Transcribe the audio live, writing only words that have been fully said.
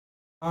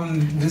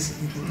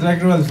This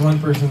Jericho is one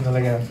person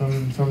talaga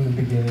from the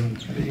beginning.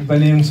 Iba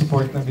na yung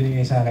support na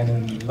binigay sa akin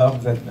and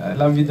love that. I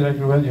love you,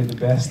 Jericho. You're the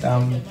best.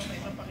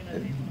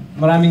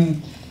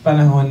 Maraming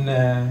panahon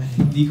na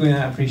hindi ko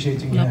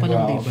na-appreciate yung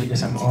ginagawa ko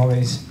because I'm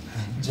always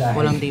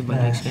jahil. Walang day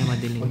baliks kaya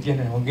madilim. Huwag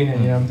yan.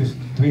 You know, I'm just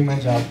doing my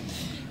job.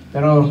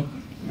 Pero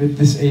with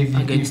this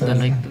AV people,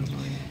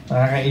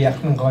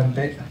 nakakaiyak ng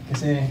konti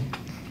kasi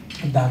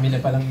ang dami na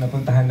palang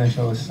napuntahan na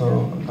shows.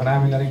 So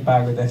marami na rin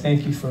pagod.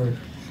 Thank you for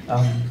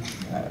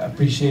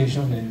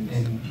appreciation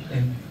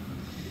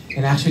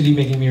and actually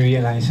making me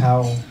realize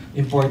how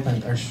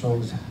important our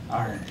shows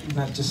are,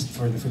 not just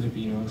for the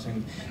Filipinos,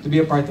 and to be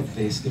a part of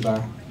this, di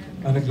ba?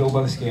 On a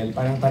global scale,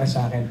 parang para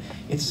sa akin,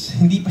 it's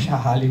hindi pa siya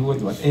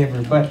Hollywood,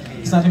 whatever, but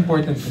it's not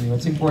important to me.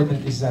 What's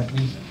important is that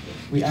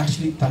we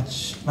actually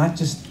touch not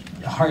just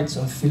the hearts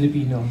of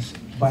Filipinos,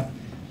 but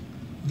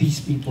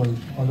these people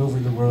all over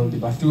the world,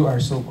 diba? Through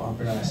our soap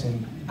operas,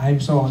 and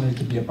I'm so honored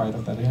to be a part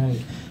of that.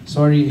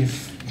 Sorry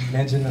if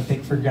medyo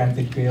na-take for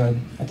granted ko yun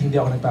at hindi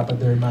ako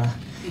nagpapaderma,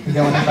 hindi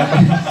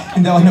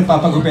ako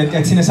nagpapagupit,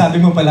 kahit sinasabi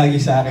mo palagi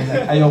sa akin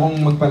at ayokong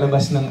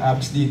magpalabas ng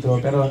abs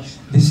dito, pero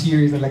this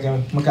year talaga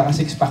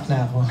magkaka-six pack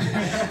na ako.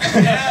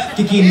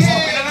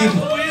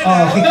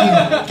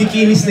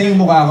 Kikinis na yung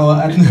mukha ko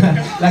at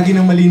lagi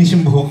nang malinis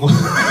yung buhok ko.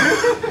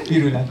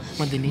 Biro lang.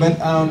 But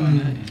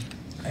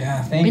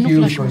yeah, thank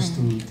you of course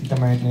to Tita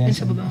Martinez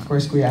and of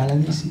course Kuya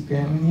Alan is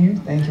here.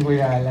 Thank you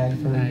Kuya Alan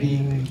for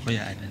being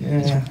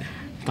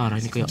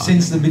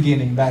since the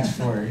beginning, batch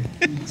 4.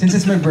 Since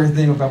it's my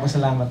birthday,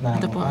 magpapasalamat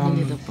na ako.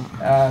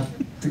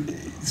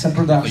 Sa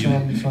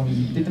production from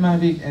Tita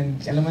Mavic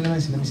and alam mo naman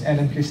sila, Miss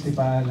Ellen Christie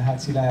pa,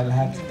 lahat,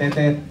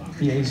 Tetet,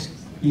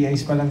 PAs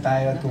pa lang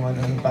tayo at kung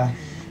ano pa.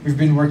 We've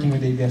been working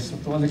with ABS, so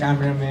to all the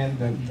cameramen,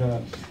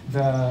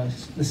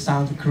 the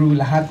sound crew,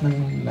 lahat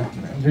ng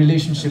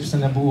relationships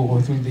na nabuo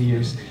ko through the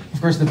years. Of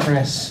course, the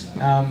press.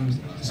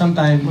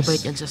 Sometimes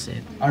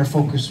our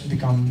focus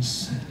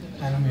becomes,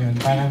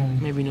 parang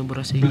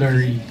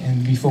blurry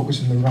and we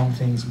focus on the wrong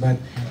things.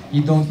 But you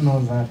don't know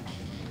that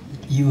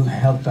you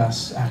helped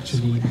us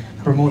actually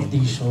promote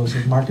these shows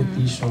and market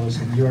these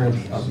shows, and you're a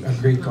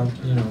great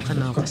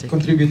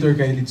contributor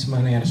kay dito sa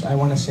mga nangyari. So I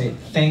want to say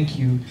thank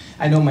you.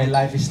 I know my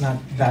life is not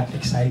that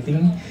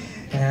exciting,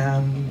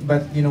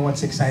 but you know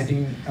what's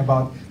exciting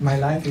about my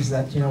life is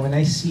that when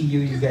I see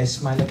you guys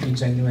smile at me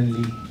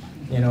genuinely,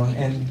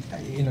 and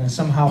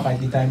somehow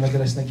kahit di tayo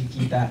madalas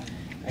nagkikita,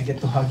 I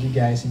get to hug you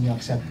guys and you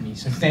accept me.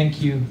 So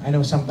thank you. I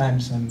know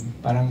sometimes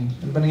parang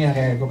ano ba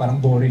nangyari ko, parang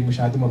boring,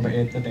 masyado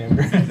mabait,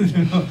 whatever.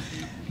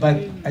 But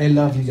I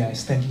love you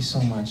guys. Thank you so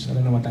much. I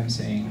don't know what I'm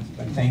saying,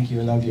 but thank you.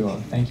 I love you all.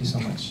 Thank you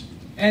so much.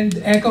 And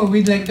Echo,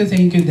 we'd like to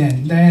thank you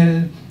din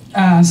dahil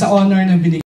sa honor na binigay